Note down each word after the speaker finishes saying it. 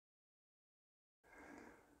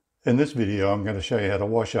In this video, I'm going to show you how to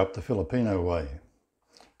wash up the Filipino way.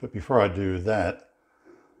 But before I do that,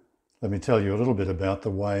 let me tell you a little bit about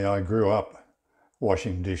the way I grew up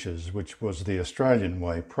washing dishes, which was the Australian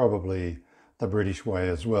way, probably the British way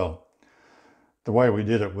as well. The way we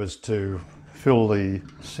did it was to fill the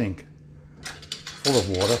sink full of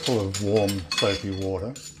water, full of warm, soapy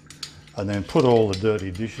water, and then put all the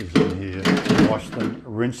dirty dishes in here, wash them,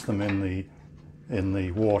 rinse them in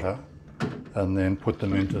the water, and then put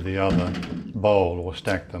them into the other bowl or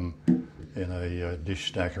stack them in a dish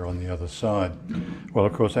stacker on the other side. Well,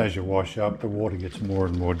 of course, as you wash up, the water gets more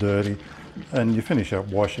and more dirty, and you finish up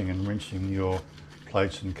washing and rinsing your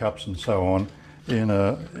plates and cups and so on in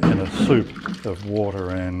a soup of water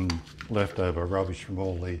and leftover rubbish from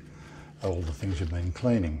all the things you've been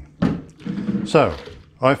cleaning. So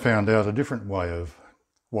I found out a different way of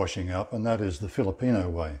washing up, and that is the Filipino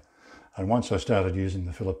way. And once I started using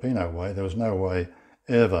the Filipino way, there was no way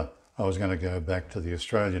ever I was going to go back to the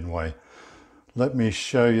Australian way. Let me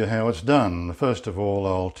show you how it's done. First of all,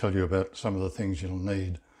 I'll tell you about some of the things you'll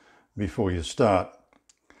need before you start.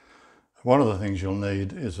 One of the things you'll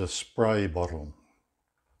need is a spray bottle.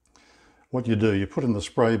 What you do, you put in the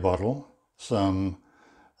spray bottle some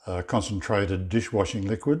concentrated dishwashing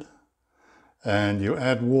liquid, and you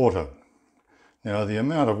add water. Now, the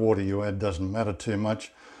amount of water you add doesn't matter too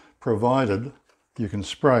much, provided you can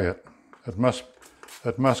spray it. It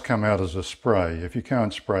must come out as a spray. If you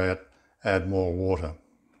can't spray it, add more water.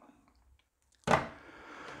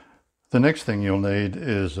 The next thing you'll need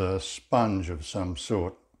is a sponge of some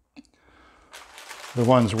sort. The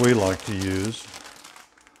ones we like to use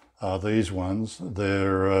are these ones.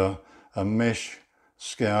 They're a mesh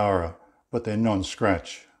scourer, but they're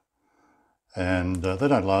non-scratch. And they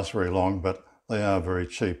don't last very long, but they are very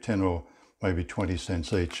cheap, 10 or maybe 20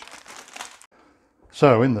 cents each.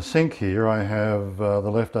 So in the sink here, I have the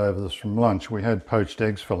leftovers from lunch. We had poached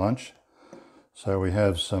eggs for lunch. So we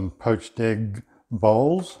have some poached egg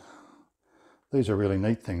bowls. These are really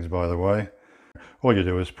neat things, by the way. All you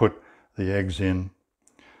do is put the eggs in,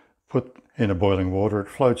 put in a boiling water. It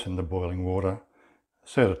floats in the boiling water.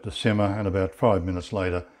 Set it to simmer, and about 5 minutes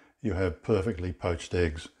later, you have perfectly poached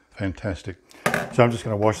eggs. Fantastic. So I'm just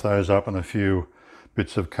going to wash those up and a few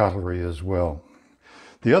bits of cutlery as well.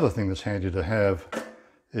 The other thing that's handy to have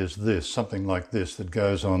is this, something like this that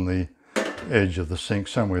goes on the edge of the sink,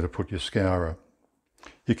 somewhere to put your scourer.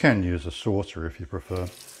 You can use a saucer if you prefer.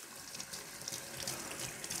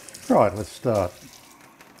 Right, let's start.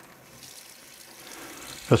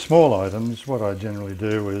 For small items, what I generally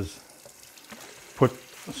do is put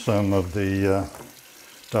some of the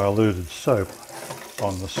diluted soap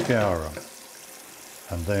on the scourer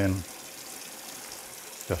and then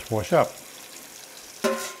just wash up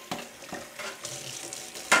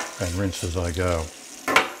and rinse as I go.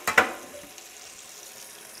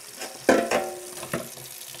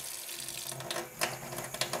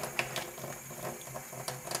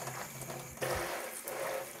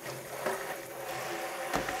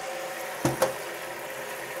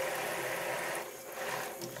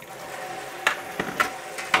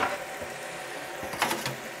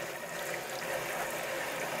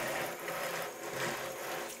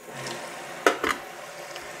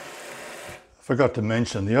 Forgot to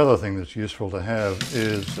mention, the other thing that's useful to have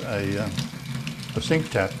is a sink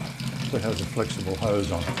tap that has a flexible hose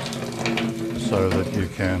on it so that you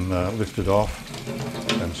can lift it off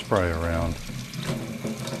and spray around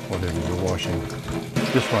whatever you're washing.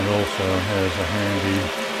 This one also has a handy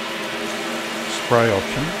spray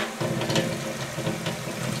option,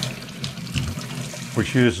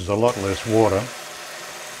 which uses a lot less water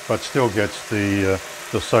but still gets the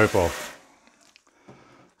soap off.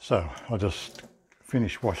 So I'll just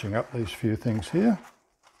finish washing up these few things here.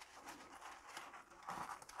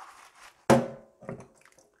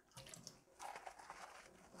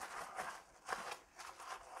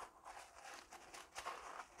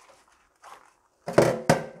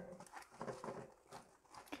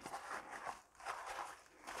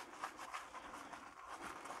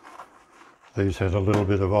 These had a little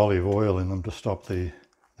bit of olive oil in them to stop the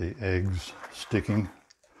eggs sticking,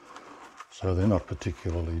 so they're not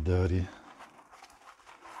particularly dirty.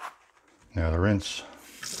 Now to rinse.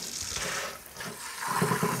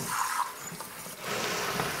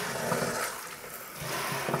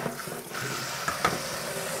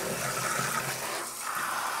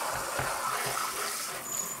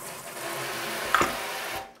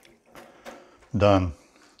 Done.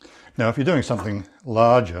 Now if you're doing something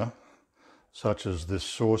larger, such as this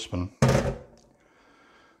saucepan,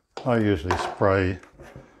 I usually spray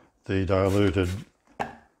the diluted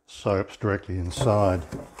soaps directly inside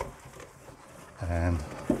and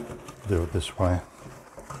do it this way.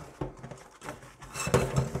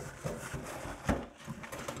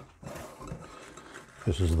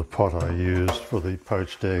 This is the pot I used for the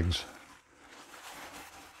poached eggs,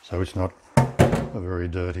 so it's not very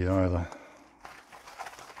dirty either.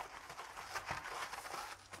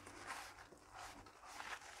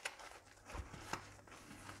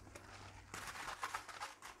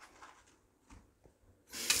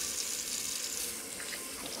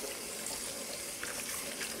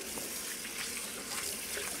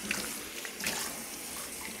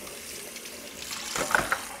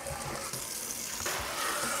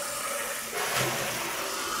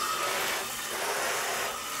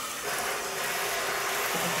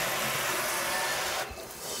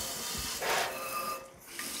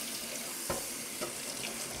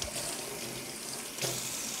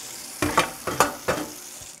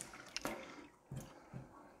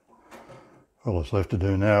 All that's left to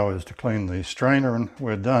do now is to clean the strainer and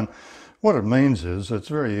we're done. What it means is it's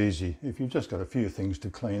very easy. If you've just got a few things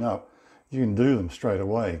to clean up, you can do them straight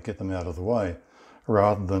away, get them out of the way,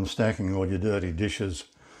 rather than stacking all your dirty dishes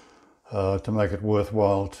to make it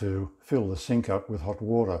worthwhile to fill the sink up with hot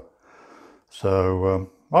water.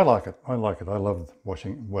 So I like it. I love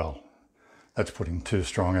washing. Well, that's putting too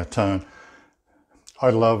strong a tone.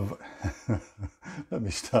 I love, let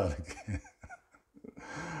me start again.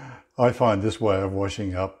 I find this way of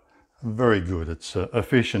washing up very good. It's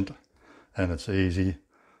efficient and it's easy,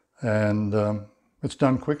 and it's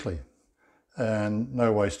done quickly, and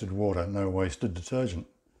no wasted water, no wasted detergent.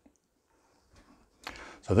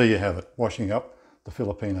 So there you have it, washing up the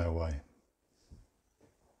Filipino way.